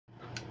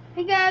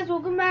Hey guys,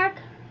 welcome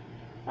back.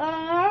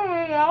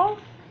 Video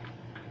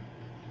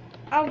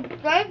of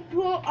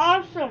Deadpool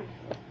Awesome.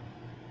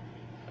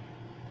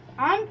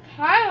 I'm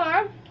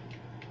Tyler,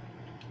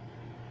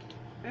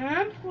 and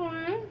I'm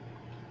playing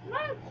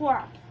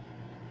Minecraft.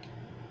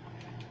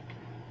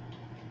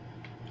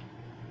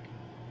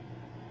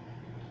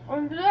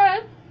 And today,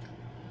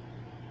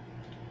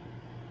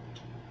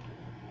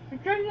 we're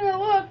taking a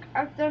look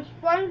at the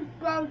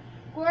SpongeBob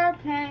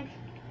SquarePants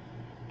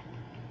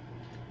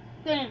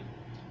thing.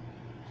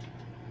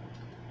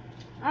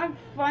 I'm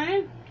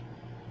funny.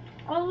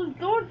 All the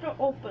doors are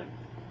open.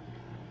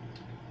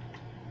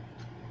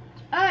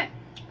 Alright.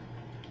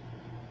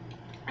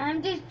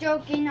 I'm just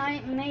joking. I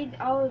made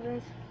all of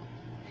this.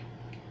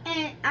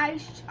 And I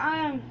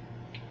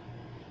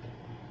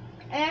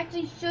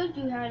actually showed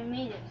you how I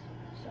made it.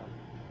 So.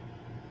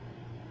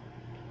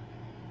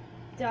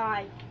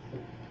 Die.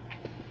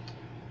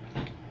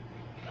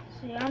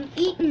 See, I'm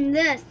eating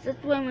this.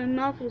 That's why my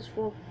mouth was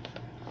full.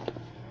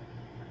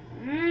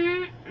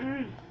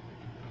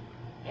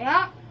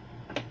 Yeah.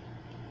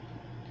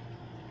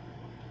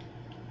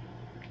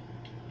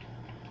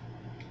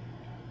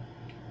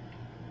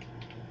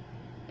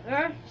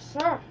 Yes,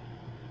 sir.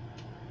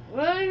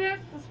 Really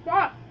hits the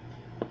spot.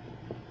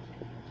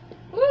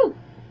 Woo!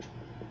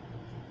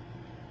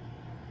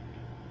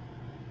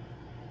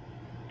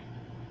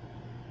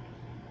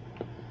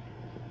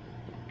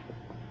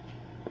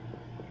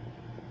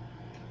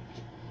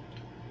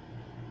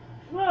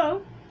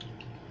 So,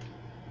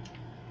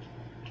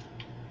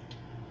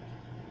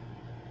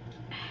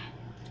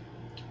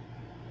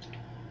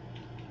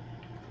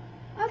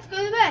 let's go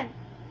to bed.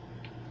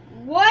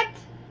 What?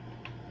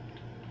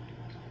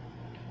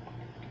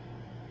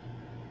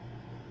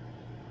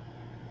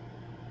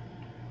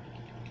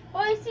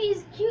 All I see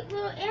is cute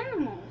little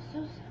animals.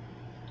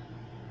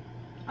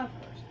 Of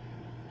course.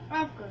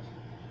 Of course.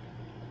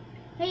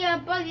 Hey,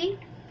 buddy.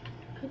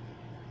 Could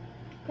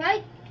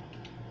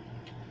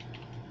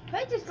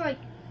I just like...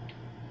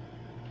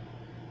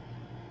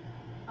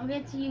 I'll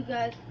get to you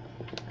guys.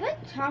 Can I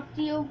talk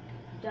to you?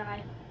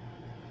 Die.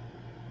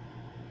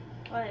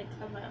 Alright,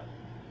 come out.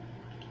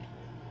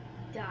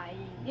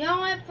 Dying. You know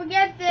what?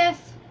 Forget this.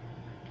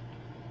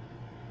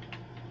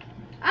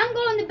 I'm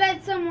going to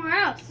bed somewhere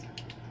else.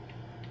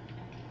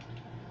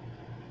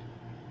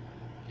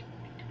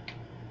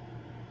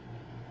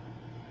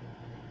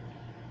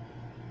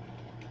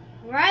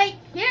 Right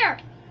here.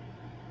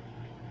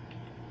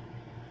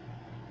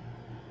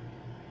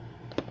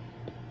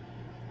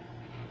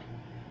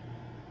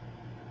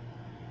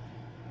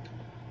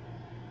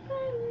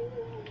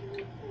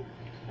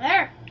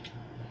 There.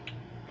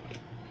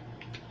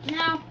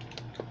 Now,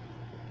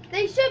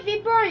 they should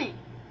be burning.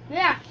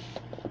 Yeah.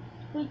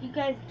 Who'd you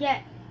guys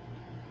get?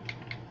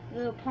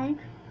 Little punk?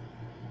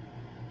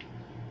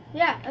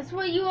 Yeah, that's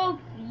what you all...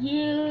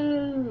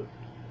 You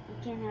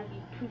can't have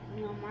you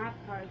pooping on my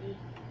party.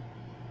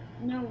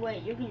 No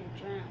way, you're gonna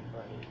drown,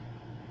 buddy.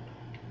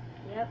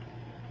 Yep.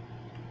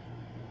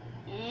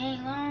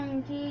 Ain't long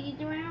until you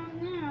drown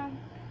now.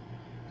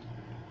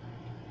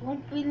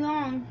 Won't be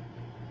long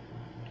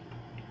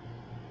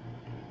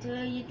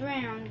until you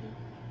drown.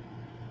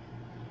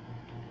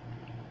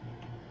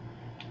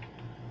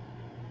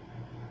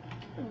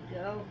 There we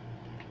go.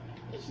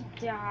 He should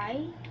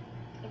die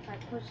if I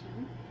push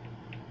him.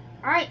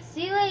 Alright,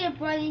 see you later,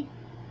 buddy.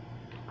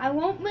 I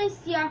won't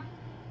miss ya.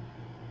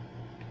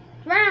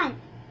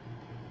 Drown!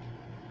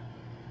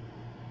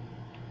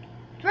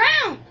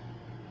 Drown!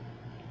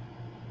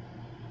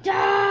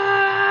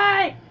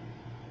 Die!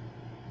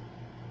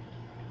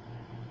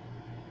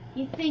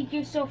 You think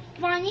you're so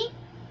funny?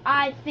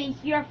 I think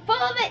you're full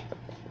of it!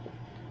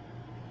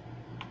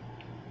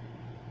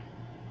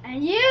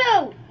 And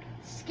you,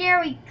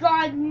 scary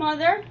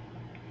godmother,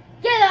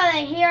 get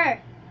out of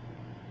here!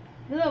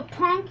 Little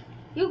punk,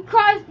 you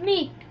caused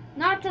me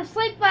not to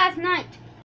sleep last night.